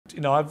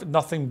You know, I've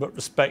nothing but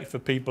respect for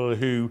people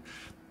who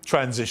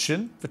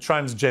transition, for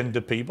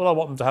transgender people. I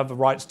want them to have the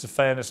rights to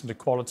fairness and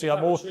equality.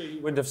 I'm all...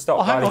 You wouldn't have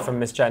stopped Riley from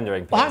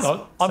misgendering. Hang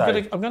on, I'm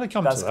going to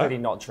come to that. That's clearly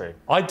not true.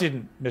 I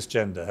didn't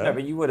misgender her. No,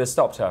 but you would have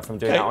stopped her from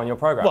doing that on your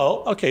programme.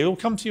 Well, OK, we'll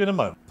come to you in a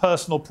moment.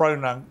 Personal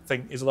pronoun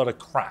thing is a lot of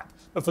crap.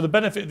 But for the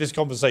benefit of this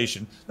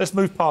conversation, let's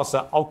move past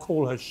that. I'll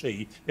call her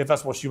she, if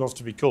that's what she wants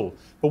to be called.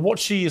 But what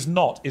she is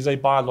not is a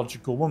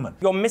biological woman.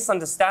 You're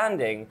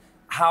misunderstanding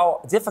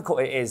how difficult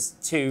it is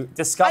to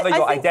discover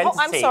your identity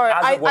as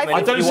a woman.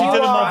 I don't see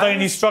Dylan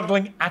Mulvaney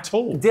struggling at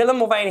all. Dylan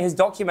Mulvaney has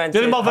documented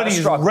Dylan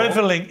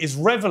Mulvaney is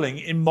reveling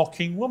in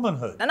mocking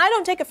womanhood. And I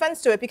don't take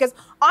offence to it because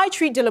I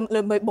treat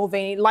Dylan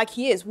Mulvaney like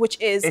he is,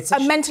 which is a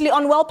mentally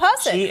unwell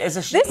person. She is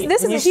a she. He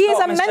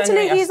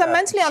is a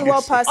mentally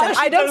unwell person.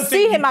 I don't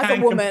see him as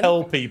a woman.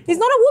 He's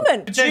not a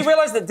woman. Do you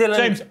realise that Dylan...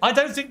 James, I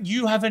don't think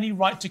you have any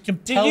right to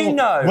compel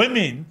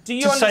women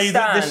to say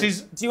that this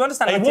is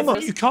a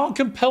woman. You can't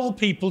compel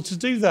people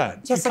to do that.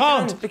 Yes, you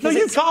can't. No,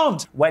 you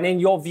can't. When, in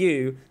your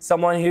view,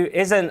 someone who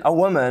isn't a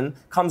woman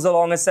comes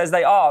along and says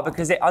they are,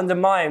 because it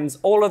undermines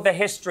all of the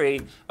history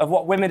of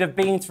what women have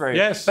been through.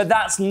 Yes. But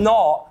that's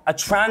not a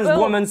trans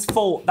woman's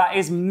fault. That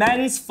is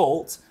men's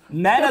fault.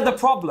 Men are the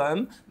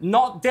problem,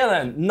 not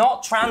Dylan,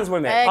 not trans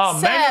women. Men are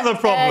the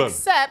problem.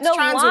 Except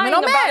trans women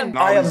are men.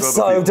 I am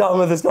so done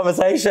with this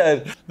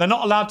conversation. They're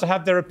not allowed to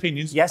have their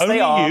opinions. Yes, Only they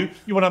are.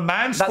 You want to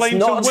mansplain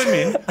to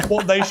women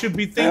what they should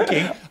be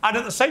thinking, and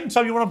at the same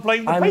time you want to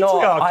blame the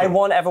patriarchy. I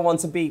want everyone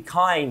to be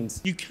kind.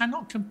 You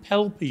cannot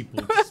compel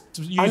people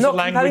to use I'm not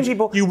compelling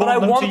people, you but I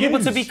want people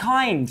use. to be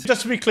kind.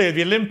 Just to be clear,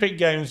 the Olympic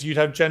Games, you'd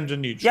have gender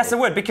neutral. Yes, I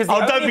would, because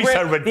don't be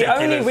so ridiculous.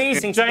 The only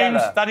reason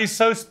James, that is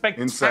so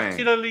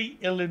spectacularly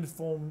ill-informed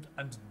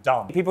and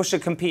dumb. People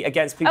should compete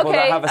against people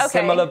that have a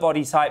similar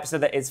body type so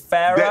that it's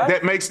fairer.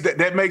 That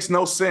makes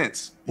no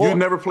sense. You've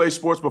never played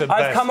sports before.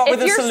 I've come up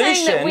with a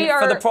solution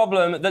for the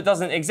problem that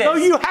doesn't exist. No,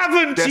 you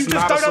haven't. You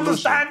just don't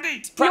understand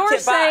it. You're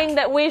saying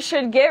that we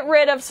should get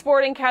rid of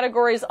sporting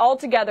categories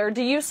altogether.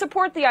 Do you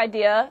support the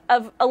idea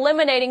of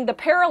eliminating the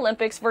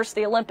Paralympics versus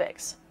the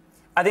Olympics?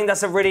 I think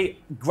that's a really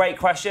great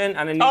question,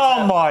 and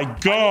my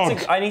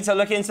God! I need to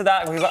look into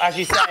that because, as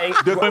you say,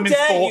 women's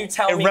sport you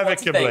tell me what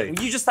to think?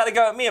 You just had to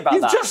go at me about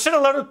that. You've just said a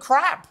load of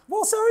crap.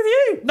 Well, so have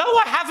you. No,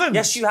 I haven't.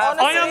 Yes, you have.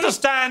 I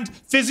understand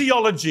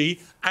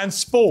physiology and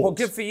sport. Well,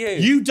 good for you.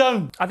 You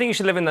don't. I think you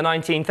should live in the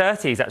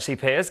 1930s, actually,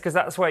 Piers, because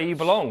that's where you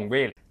belong,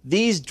 really.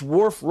 These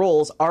dwarf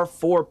roles are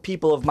for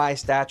people of my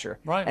stature.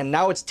 Right. And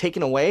now it's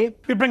taken away.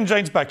 We bring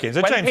James back in.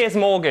 So when James, Piers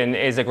Morgan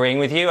is agreeing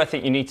with you, I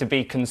think you need to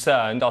be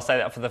concerned. I'll say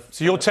that for the...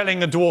 So you're telling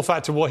the dwarf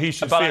actor what he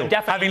should feel?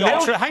 Having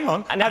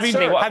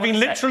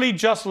literally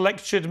just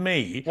lectured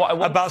me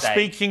about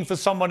speaking for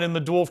someone in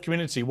the dwarf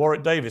community,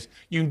 Warwick Davis,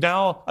 you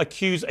now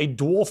accuse a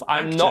dwarf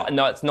actor.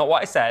 No, it's not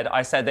what I said.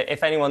 I said that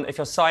if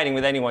you're siding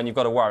with anyone, you've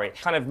got to worry.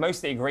 Kind of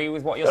mostly agree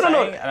with what you're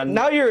saying. No.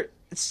 Now you're...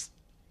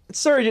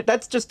 Sir,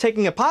 that's just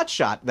taking a pot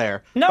shot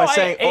there. No, by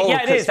saying,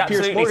 it is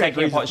absolutely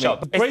taking a pot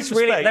shot.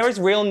 There is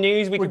real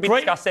news we could be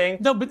discussing.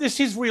 No, but this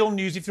is real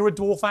news if you're a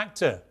dwarf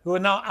actor who are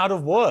now out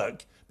of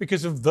work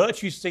because of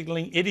virtue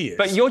signalling idiots.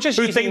 But you're just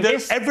who think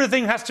that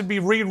everything has to be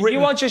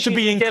rewritten to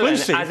be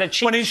inclusive, as a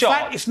cheap when in shot.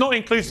 fact it's not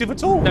inclusive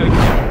at all.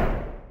 No.